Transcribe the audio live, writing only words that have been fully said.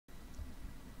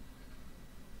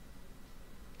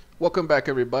Welcome back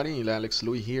everybody, Alex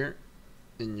Udemy here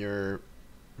in your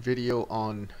video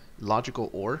on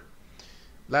logical OR.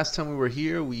 Last time we were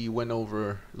here we went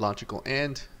over logical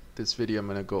AND. This video I'm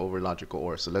going to go over logical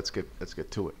OR, so let's get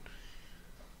to it.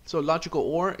 So logical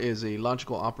OR is a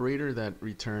logical operator that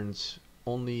returns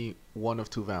only one of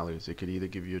two values. It could either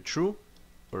give you a true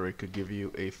or it could give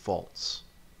you a false.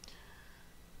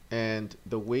 And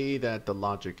the way that the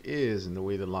logic is and the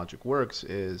way the logic works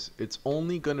is it's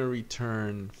only going to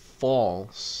return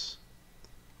false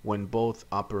when both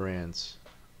operands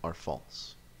are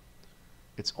false.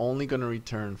 It's only going to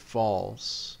return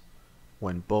false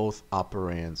when both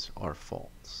operands are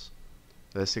false.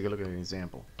 Let's take a look at an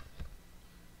example.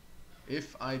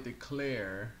 If I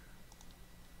declare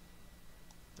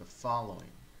the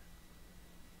following,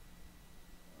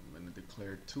 I'm going to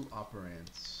declare two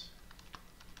operands.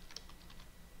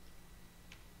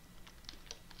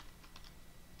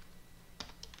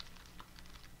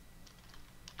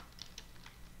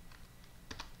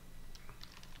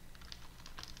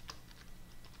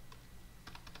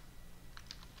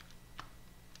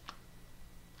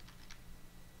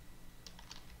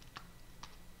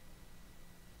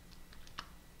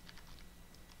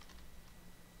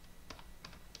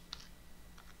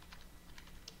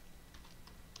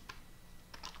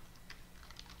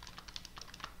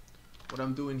 What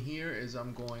I'm doing here is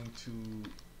I'm going to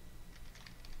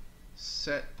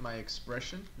set my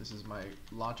expression. This is my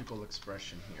logical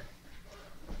expression here.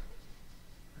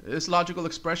 This logical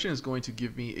expression is going to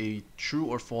give me a true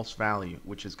or false value,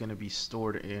 which is going to be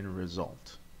stored in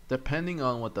result, depending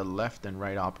on what the left and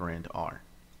right operand are.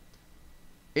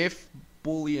 If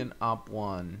Boolean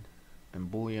op1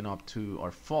 and Boolean op2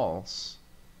 are false,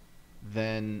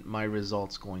 then my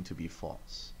result's going to be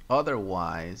false.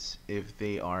 Otherwise, if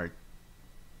they are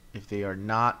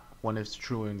not, one is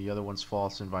true and the other one's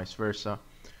false and vice versa,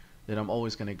 then I'm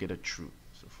always going to get a true.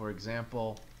 So for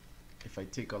example, if I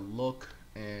take a look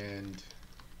and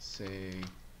say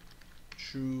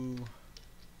true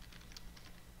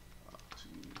is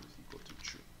equal to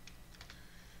true.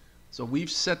 So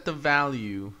we've set the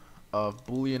value of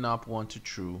Boolean op1 to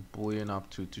true, Boolean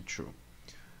op2 to true.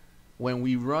 When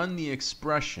we run the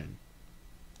expression,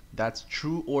 that's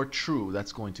true or true,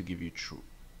 that's going to give you true.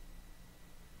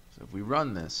 So if we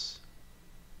run this,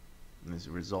 the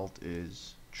result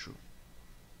is true.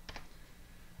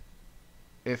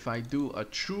 If I do a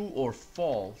true or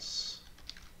false,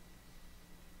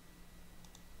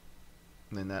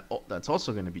 then that's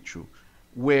also going to be true.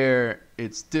 Where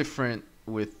it's different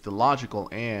with the logical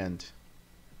AND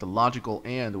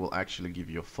will actually give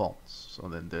you a false. So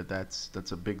then that's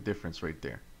a big difference right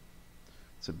there.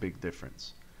 It's a big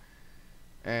difference.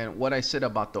 And what I said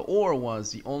about the OR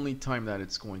was the only time that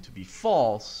it's going to be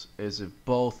false is if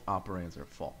both operands are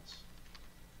false.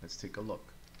 Let's take a look.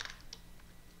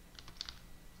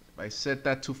 If I set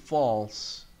that to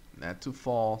false, and that to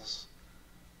false,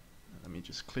 let me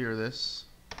just clear this.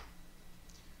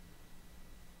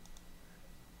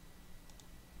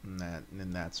 And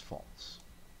then that's false.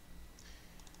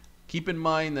 Keep in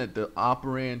mind that the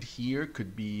operand here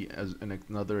could be as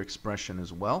another expression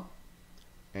as well.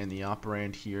 And the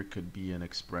operand here could be an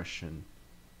expression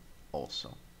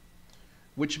also.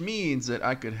 Which means that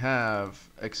I could have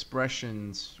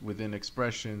expressions within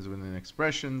expressions within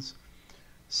expressions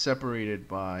separated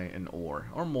by an OR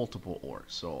multiple OR.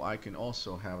 So I can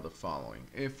also have the following.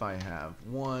 If I have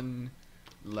 1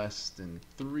 less than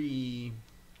 3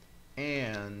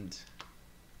 and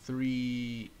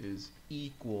 3 is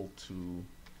equal to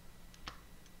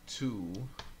 2,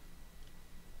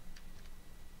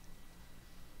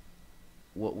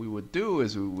 what we would do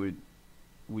is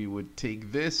we would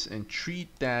take this and treat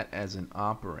that as an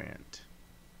operand,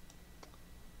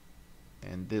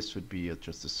 and this would be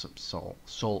just a sole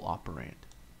operand.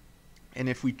 And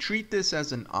if we treat this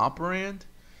as an operand,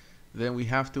 then we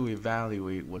have to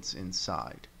evaluate what's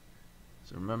inside.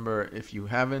 So remember, if you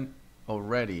haven't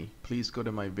already, please go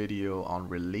to my video on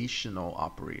relational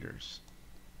operators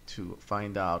to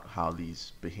find out how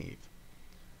these behave.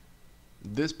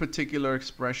 This particular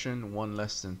expression, 1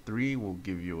 less than 3, will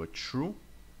give you a true,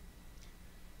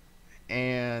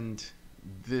 and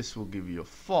this will give you a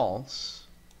false.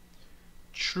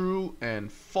 True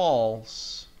and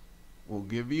false will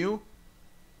give you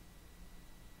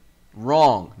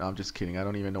wrong. No, I'm just kidding. I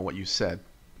don't even know what you said.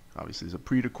 Obviously, it's a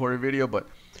pre-recorded video, but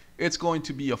it's going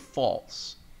to be a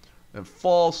false. And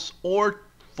false or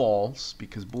false,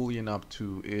 because Boolean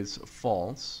op2 is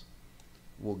false,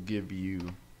 will give you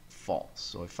false.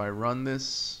 So if I run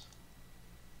this,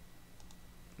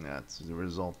 the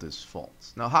result is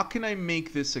false. Now how can I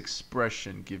make this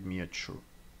expression give me a true?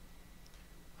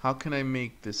 how can I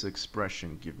make this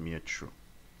expression give me a true?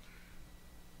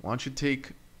 Why don't you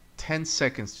take 10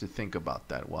 seconds to think about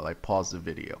that while I pause the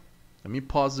video. Let me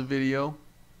pause the video.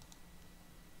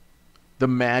 The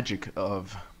magic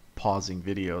of pausing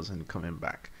videos and coming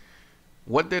back.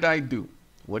 What did I do?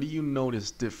 What do you notice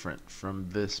different from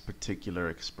this particular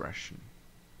expression?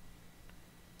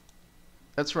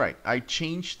 That's right, I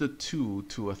changed the 2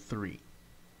 to a 3.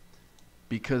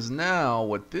 Because now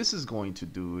what this is going to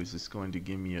do is it's going to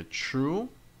give me a true,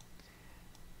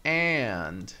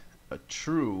 and a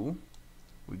true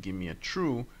would give me a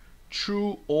true.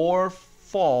 True or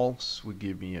false would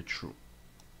give me a true.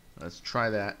 Let's try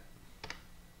that.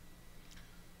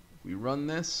 We run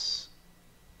this,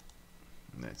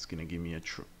 and that's going to give me a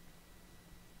true.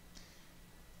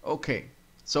 Okay,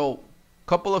 so a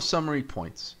couple of summary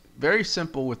points. Very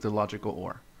simple with the logical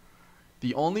OR.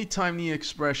 The only time the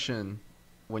expression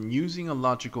when using a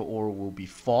logical OR will be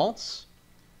false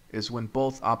is when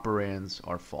both operands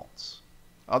are false.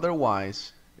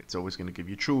 Otherwise, it's always going to give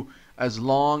you true as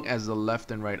long as the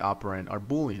left and right operand are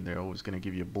Boolean. They're always going to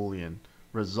give you a Boolean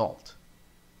result.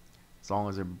 As long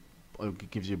as it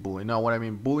gives you a Boolean. Now, what I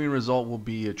mean, Boolean result will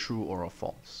be a true or a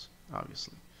false,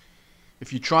 obviously.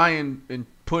 If you try and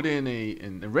put in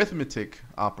an arithmetic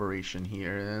operation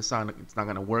here, it's not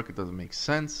going to work. It doesn't make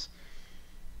sense.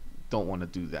 Don't want to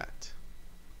do that.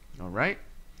 All right.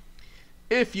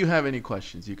 If you have any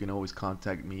questions, you can always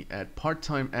contact me at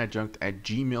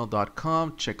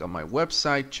parttimeadjunct@gmail.com. Check out my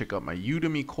website. Check out my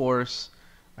Udemy course.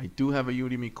 I do have a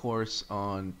Udemy course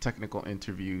on technical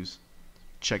interviews.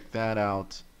 Check that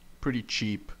out. Pretty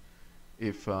cheap.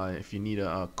 If you need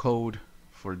a code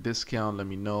for a discount, let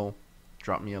me know.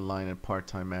 Drop me a line at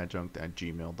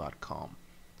parttimeadjunct@gmail.com.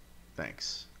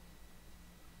 Thanks.